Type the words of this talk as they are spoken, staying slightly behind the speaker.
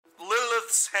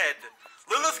Lilith's head.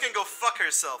 Lilith can go fuck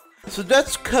herself. So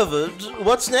that's covered.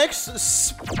 What's next?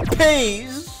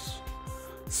 Space.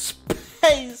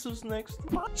 Space. Who's next?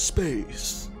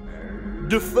 Space.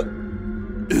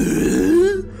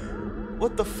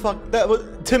 What the fuck? That was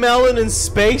Tim Allen in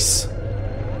space?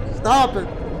 Stop it.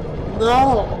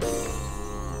 No.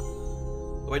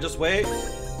 Do I just wait?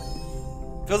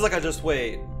 Feels like I just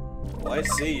wait. Oh, I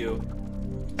see you.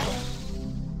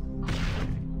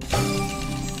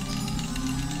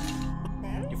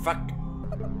 You fuck.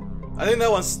 I think that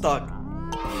one's stuck.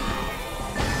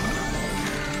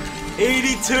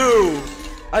 82!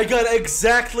 I got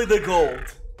exactly the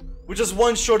gold. Which is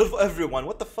one short of everyone.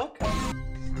 What the fuck? Fuck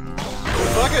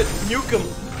it, nuke him.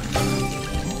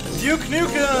 Duke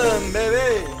Nukem,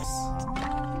 babies.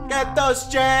 Get those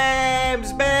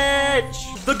gems,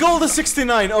 bitch. The gold is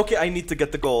 69. Okay, I need to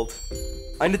get the gold.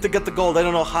 I need to get the gold. I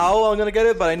don't know how I'm gonna get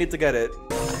it, but I need to get it.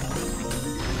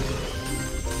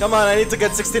 Come on, I need to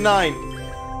get 69.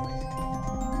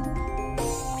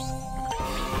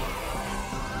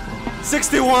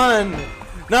 $61.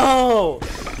 No,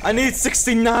 I need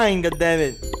 69. God damn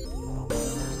it.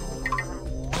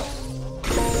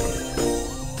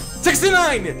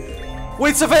 69!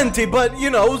 Wait, 70, but you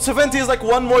know, 70 is like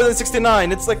one more than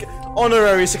 69. It's like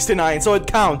honorary 69, so it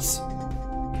counts.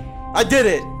 I did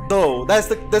it, though. That's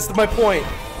my point.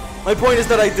 My point is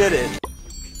that I did it.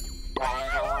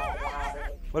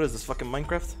 What is this, fucking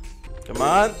Minecraft? Come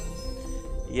on.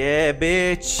 Yeah,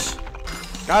 bitch.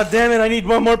 God damn it, I need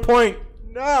one more point.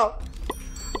 No.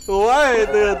 Why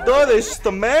do you do this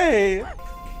to me?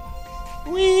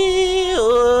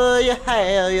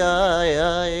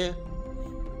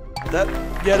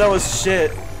 That was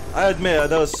shit. I admit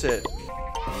that was shit.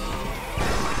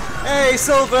 Hey,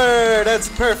 silver! That's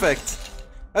perfect.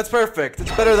 That's perfect.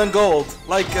 It's better than gold.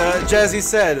 Like Jazzy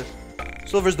said,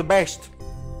 silver's the best.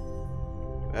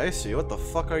 I see. What the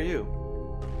fuck are you?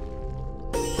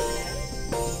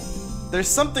 There's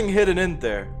something hidden in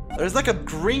there. There's like a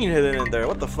green hidden in there.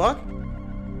 What the fuck?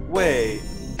 Wait.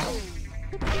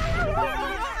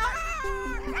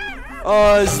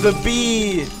 Oh, it's the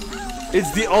bee.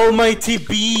 It's the almighty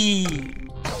bee.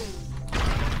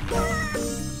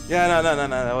 Yeah, no,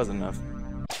 that wasn't enough.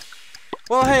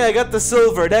 Well, hey, I got the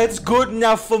silver. That's good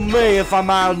enough for me, if I'm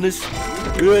honest.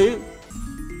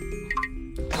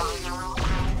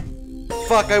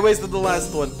 Fuck, I wasted the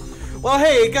last one. Well,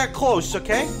 hey, it got close,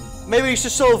 okay? Maybe it's a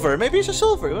silver. Maybe it's a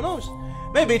silver. Who knows?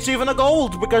 Maybe it's even a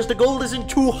gold, because the gold isn't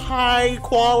too high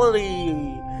quality.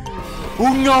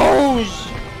 Who knows?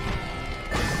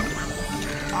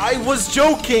 I was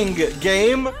joking,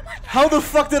 game. How the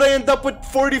fuck did I end up with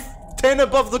 10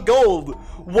 above the gold?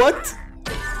 What?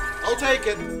 I'll take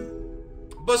it.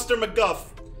 Buster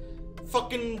McGuff.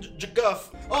 Fucking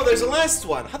Jaguff. Oh, there's a last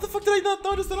one. How the fuck did I not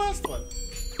notice the last one?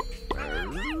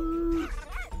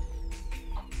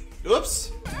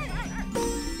 Oops.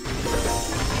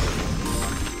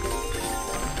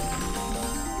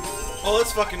 Oh,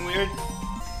 that's fucking weird.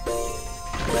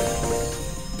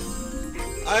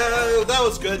 That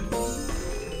was good.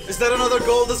 Is that another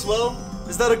gold as well?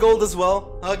 Is that a gold as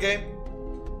well? Okay.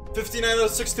 59 out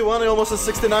of 61, I almost a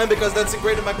 69 because that's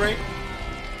engraved in my brain.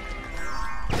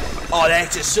 Oh,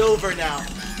 that's a silver now.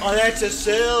 Oh, that's a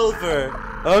silver.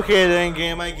 Okay then,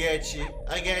 game, I get you.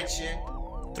 I get you.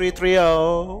 330.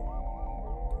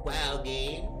 Wow,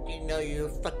 game. You know you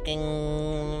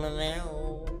fucking...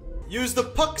 Use the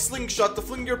puck slingshot to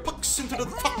fling your pucks into the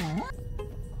top.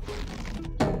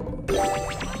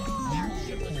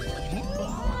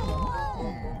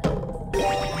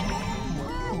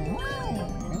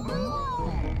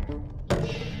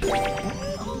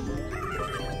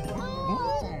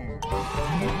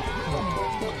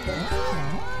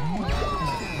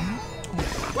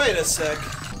 Wait a sec.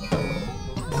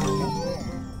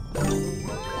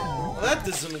 Well, that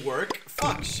doesn't work.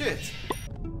 Fuck, shit.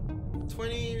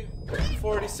 20,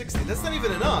 40, 60. That's not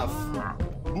even enough.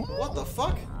 What the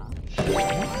fuck?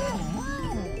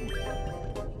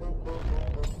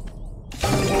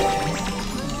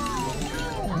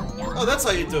 Oh, that's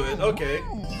how you do it. Okay.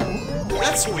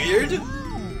 That's weird.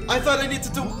 I thought I needed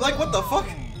to do... Like, what the fuck?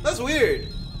 That's weird.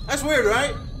 That's weird,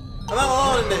 right? I'm not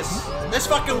alone in this. That's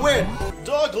fucking weird.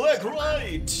 Dog leg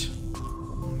right.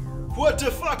 What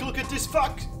the fuck? Look at this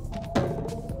fuck.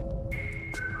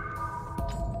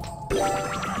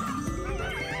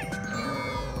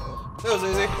 That was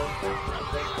easy.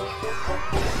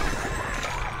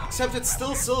 Except it's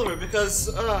still silver because,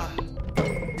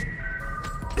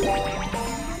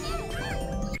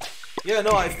 yeah,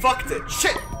 no, I fucked it.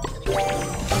 Shit!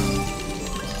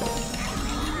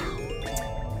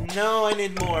 No, I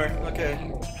need more. Okay.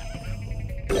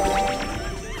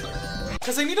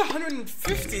 Because I need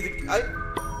 150. I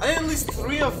need at least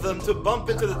 3 of them to bump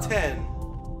into the 10.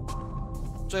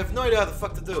 Which I have no idea how the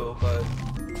fuck to do, but...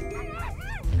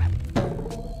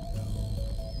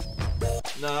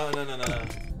 No.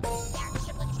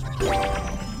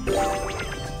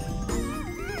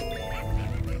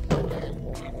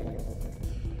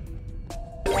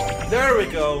 There we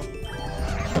go.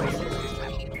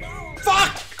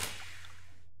 Fuck!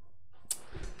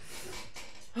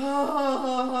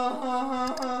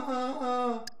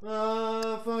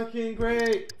 Fucking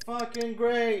great. Fucking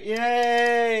great.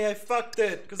 Yay! I fucked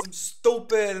it because I'm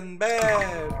stupid and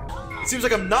bad. It seems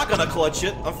like I'm not gonna clutch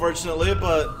it, unfortunately,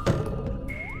 but...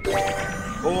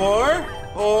 Or...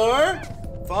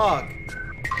 Fuck.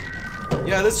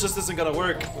 Yeah, this just isn't gonna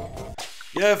work.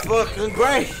 Yeah, fucking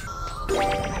great.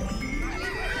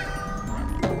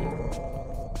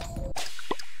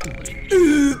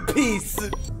 Peace.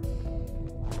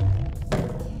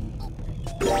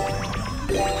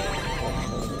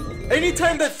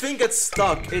 Anytime that thing gets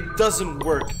stuck, it doesn't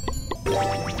work.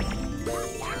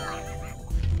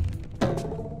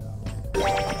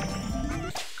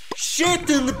 Shit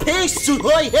in the piss,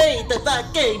 I hate the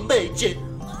fucking budget.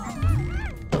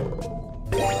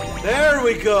 There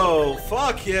we go.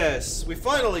 Fuck yes. We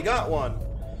finally got one.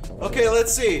 Okay,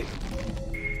 let's see.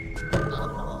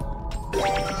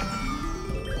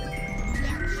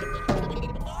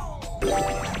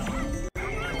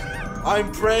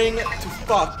 I'm praying to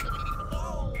fuck.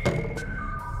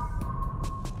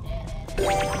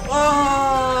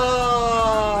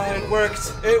 Ah, it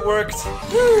worked. It worked.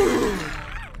 Woo.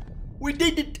 We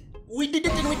did it. We did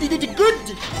it and we did it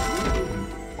good.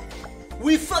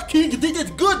 We fucking did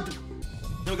it good.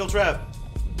 No go trap.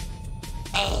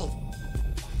 Oh.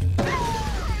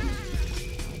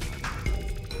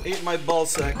 Ate my ball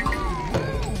sack.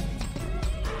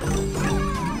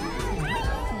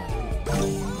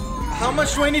 How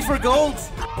much do I need for gold?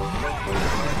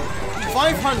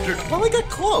 500. Well, I got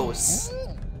close.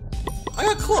 I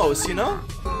got close, you know?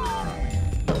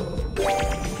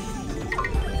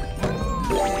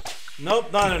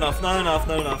 Nope, not enough, not enough,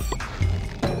 not enough.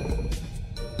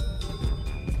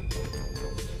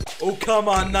 Oh, come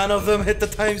on, none of them hit the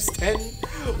times 10.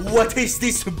 What is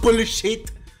this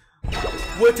bullshit?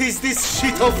 What is this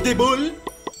shit of the bull?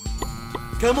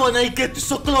 Come on, I get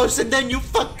so close and then you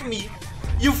fuck me.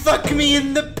 You fuck me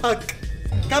in the puck.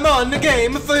 Come on, the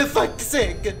game, for fuck's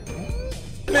sake.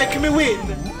 Make me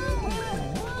win.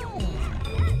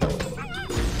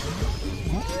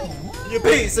 You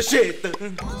piece of shit.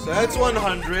 So that's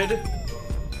 100.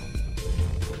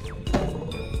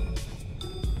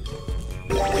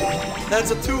 That's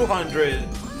a 200.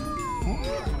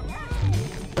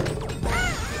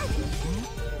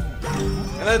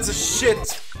 And that's a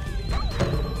shit.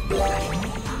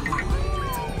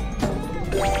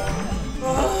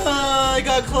 I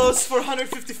got close for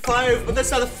 155, but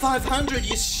that's not a 500,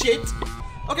 you shit.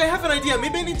 Okay, I have an idea.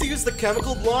 Maybe I need to use the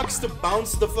chemical blocks to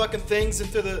bounce the fucking things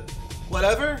into the...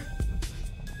 whatever?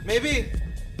 Maybe?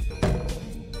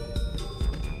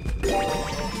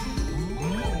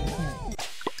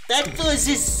 That was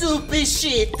a super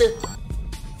shit.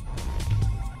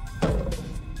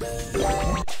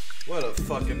 What a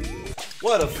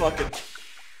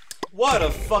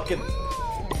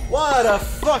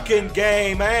fucking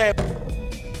game, man.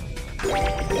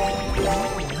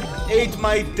 Ate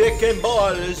my dick and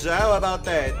balls. How about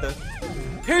that?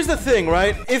 Here's the thing,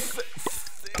 right? If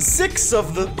 6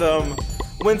 of them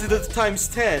went to the times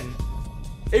 10,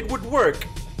 it would work.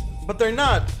 But they're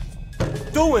not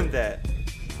doing that.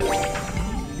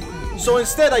 So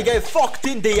instead, I get fucked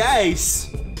in the ass.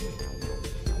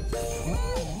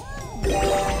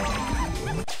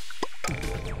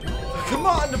 Come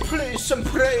on, please, I'm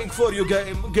praying for you,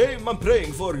 game. Game, I'm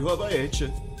praying for you, I bet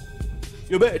you.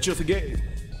 You bet you the game.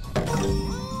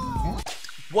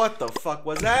 What the fuck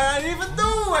was that? I didn't even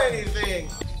do anything!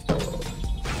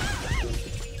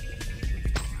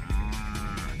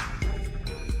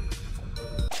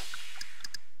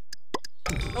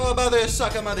 How about this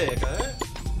sucker my dick, eh?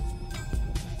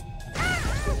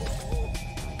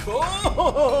 Cool!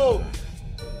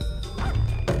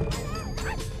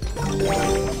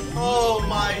 Oh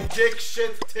my dick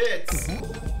shit tits!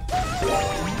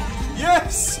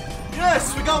 Yes!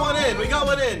 Yes! We got one in! We got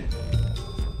one in!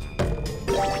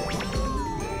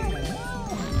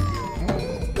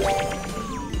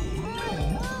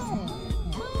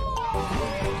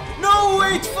 No!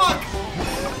 Wait! Fuck!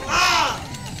 Ah!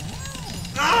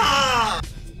 Ah!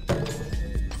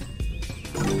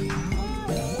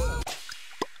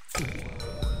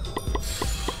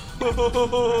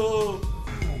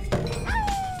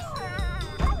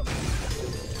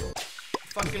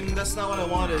 Fucking, that's not what I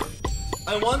wanted.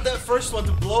 I want that first one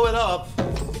to blow it up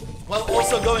while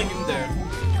also going in there.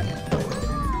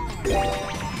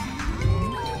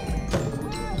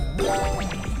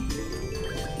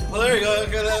 Well, there you go.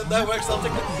 Okay, that works. I'll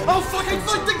take that. Oh, fucking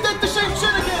fuck! Take that the same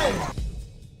shit again!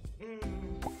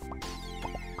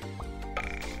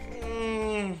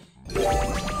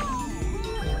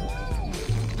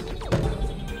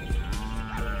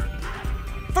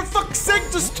 For fuck's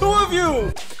sake, just two of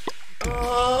you!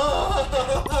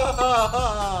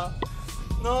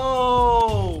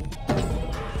 No!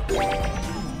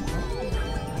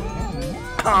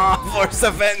 Ah, for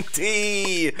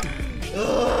 70!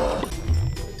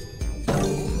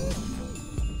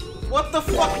 What the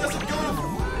fuck does it go to?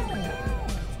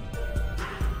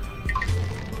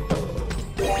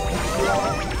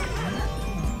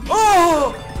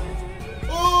 Oh!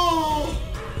 Oh!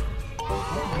 Oh!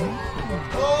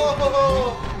 Oh!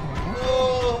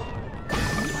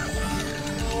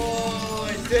 Oh!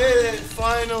 I did it!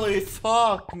 Finally!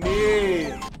 Fuck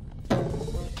me!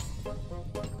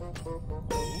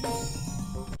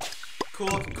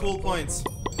 Cool points.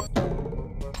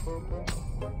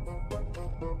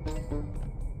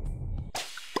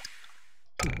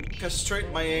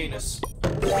 Castrate my anus.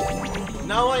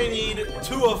 Now I need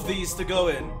two of these to go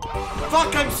in.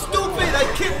 Fuck, I'm stupid!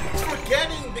 I keep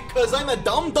forgetting because I'm a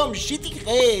dumb shitty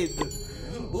head.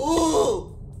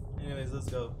 Ooh! Anyways, let's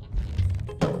go.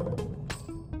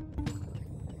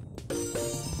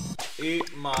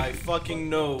 Eat my fucking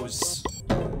nose.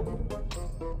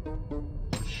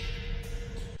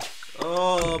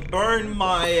 Oh, burn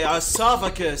my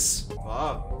esophagus.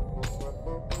 Fuck.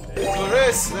 Into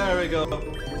this. There we go.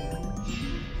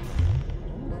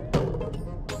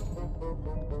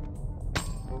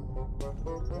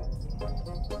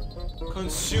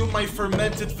 Consume my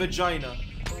fermented vagina.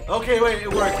 Okay, wait,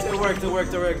 it worked.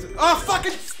 Oh, fuck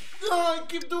it! Oh, I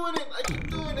keep doing it. I keep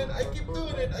doing it.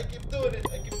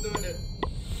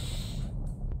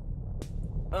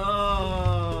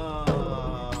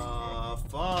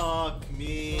 Fuck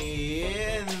me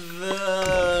in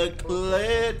the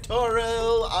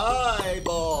clitoral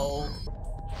eyeball.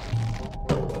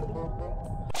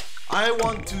 I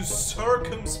want to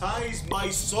circumcise my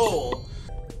soul.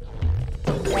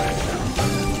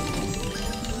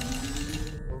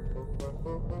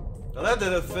 Now that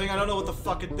did a thing. I don't know what the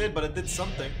fuck it did, but it did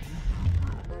something.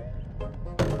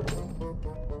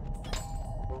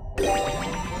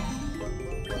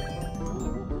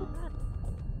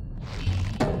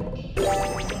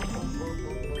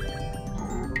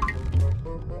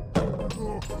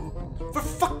 For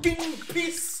fucking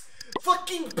peace!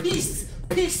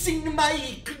 Peace in my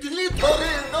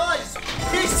clitoral nose!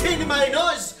 Piss in my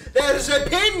nose! There's a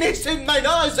penis in my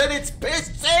nose and it's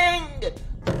pissing!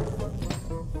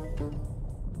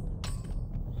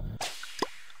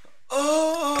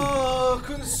 Oh,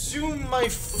 consume my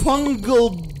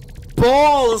fungal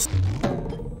balls!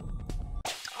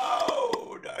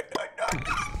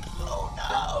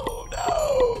 Oh,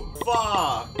 no.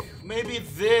 Fuck. Maybe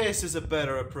this is a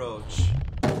better approach.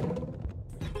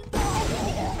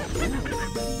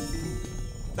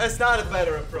 That's not a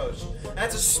better approach.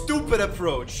 That's a stupid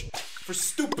approach. For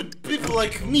stupid people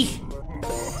like me.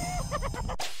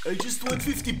 I just want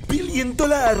 $50 billion.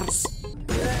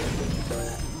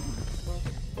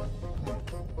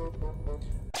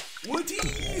 What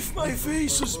if my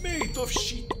face was made of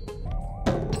shit?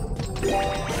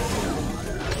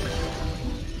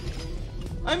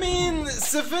 I mean,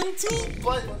 70,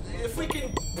 but if we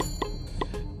can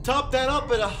top that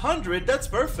up at 100, that's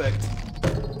perfect.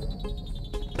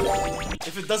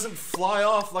 If it doesn't fly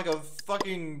off like a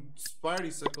fucking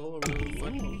Spidey-sicle or whatever the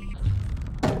fuck.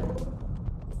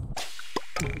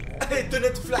 I do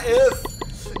not fly off.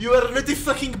 You are not a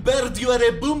fucking bird, you are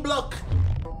a boom block.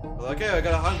 Well, okay, I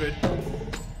got 100.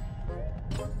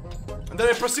 And then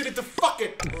I proceeded to fuck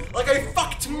it. Like I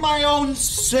fucked my own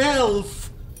self.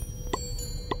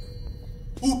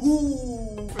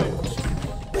 Ooh.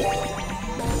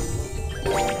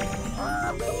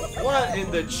 What in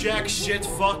the jack shit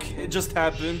fuck it just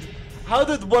happened? How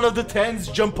did one of the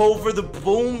 10s jump over the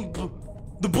boom?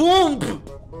 The boom!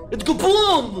 It go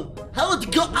boom! How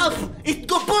it go up? It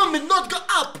go boom and not go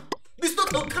up! This is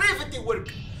not how gravity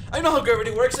works! I know how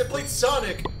gravity works, I played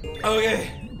Sonic!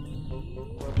 Okay.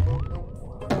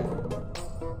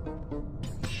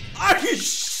 Ah,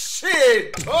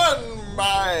 shit on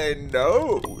my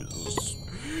nose!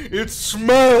 It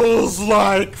smells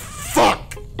like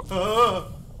fuck!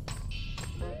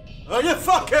 Oh, you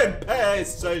fucking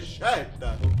piece of shit!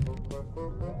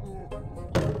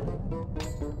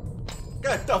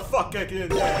 Get the fuck out of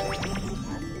there!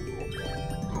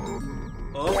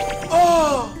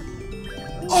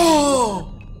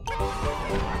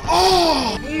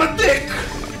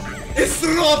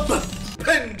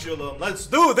 pendulum. Let's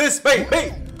do this,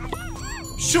 baby!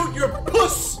 Shoot your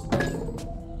puss!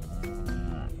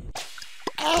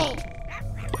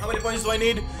 How many points do I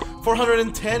need?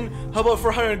 410? How about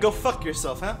 400? Go fuck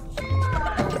yourself, huh?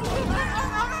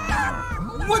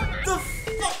 What the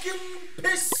fucking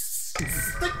piss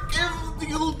stick of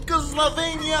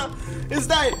Yugoslavia is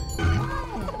that?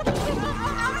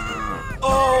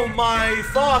 Oh my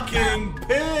fucking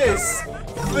piss!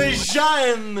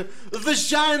 Vagina!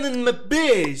 Vagina in my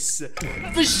piss!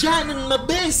 Vagina in my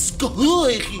piss!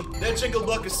 That jingle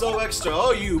block is so extra.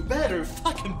 Oh, you better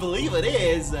fucking believe it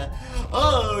is.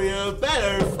 Oh, you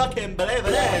better fucking believe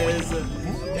it is.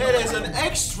 It is an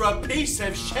extra piece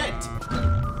of shit.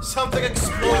 Something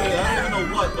exploded. I don't even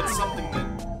know what, but something did.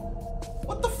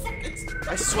 What the fuck?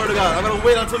 I swear to God, I'm gonna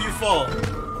wait until you fall.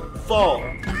 Fall.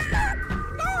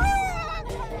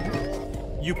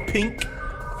 You pink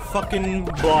fucking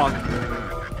block.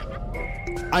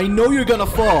 I know you're gonna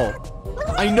fall.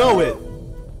 I know it.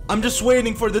 I'm just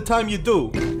waiting for the time you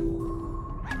do.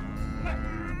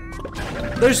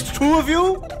 There's two of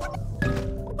you?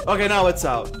 Okay, now it's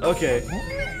out. Okay.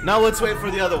 Now let's wait for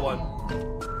the other one.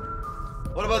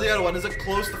 What about the other one? Is it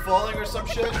close to falling or some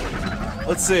shit?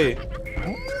 Let's see.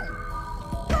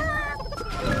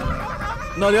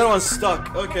 No, the other one's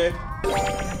stuck. Okay.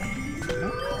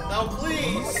 Now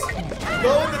please,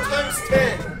 go into times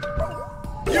 10.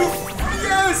 You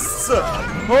yes!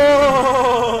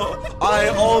 Oh, I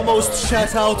almost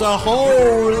shat out a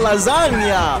whole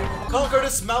lasagna. Conquer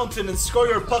this mountain and score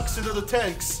your pucks into the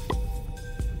tanks.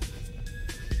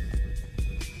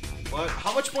 What?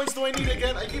 How much points do I need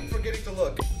again? I keep forgetting to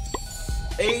look.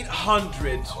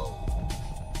 800.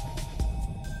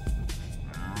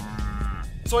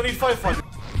 So I need 500.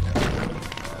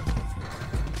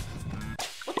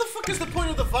 What the fuck is the point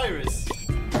of the virus?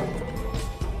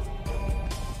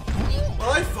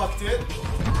 Well, I fucked it.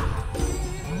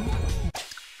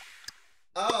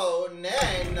 Oh,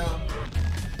 no.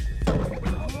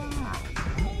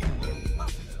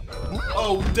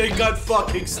 Oh, they got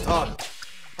fucking stuck.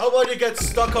 How about you get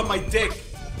stuck on my dick?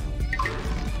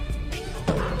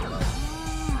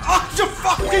 Oh, you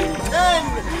fucking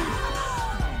 10!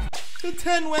 The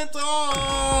 10 went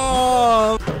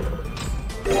off!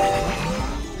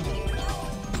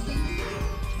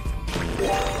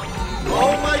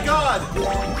 Oh my God!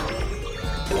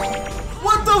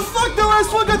 What the fuck? The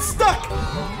last one got stuck!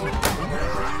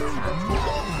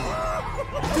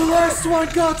 The last one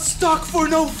got stuck for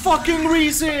no fucking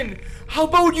reason! How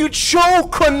about you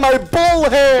choke on my bull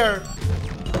hair?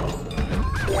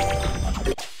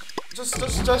 Just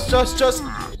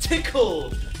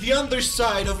tickle the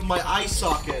underside of my eye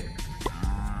socket.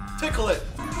 Tickle it.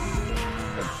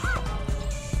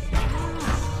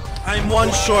 I'm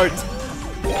one short.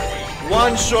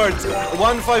 One short.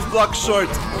 1 5 blocks short.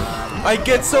 I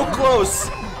get so close,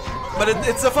 but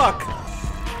it's a fuck.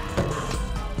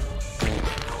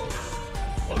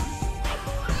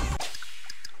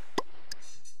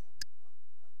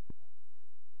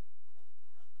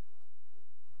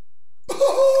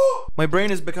 My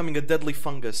brain is becoming a deadly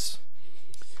fungus.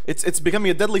 It's becoming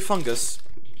a deadly fungus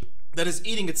that is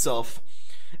eating itself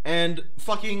and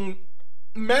fucking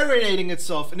marinating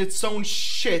itself in its own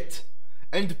shit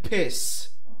and piss.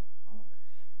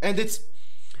 And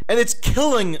it's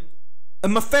killing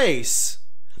my face.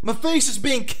 My face is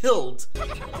being killed.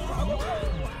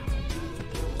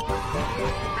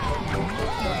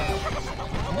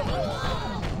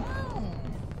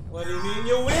 What do you mean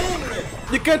you win?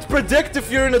 You can't predict if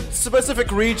you're in a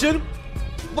specific region?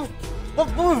 What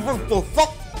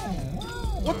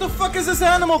the fuck is this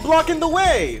animal blocking the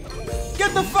way?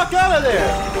 Get the fuck out of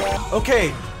there!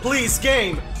 Okay, please,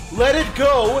 game. Let it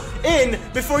go in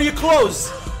before you close.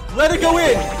 Let it go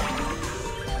in.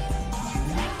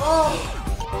 Oh.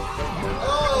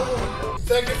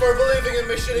 Thank you for believing in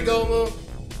me, Shinigomu.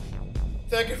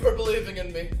 Thank you for believing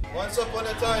in me. Once upon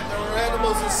a time, there were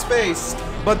animals in space.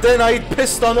 But then I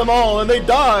pissed on them all and they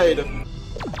died.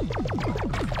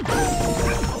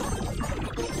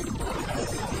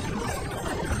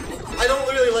 I don't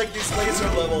really like these laser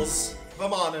levels, if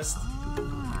I'm honest.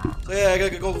 So yeah, I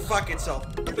gotta go fuck itself.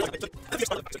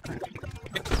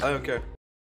 I don't care.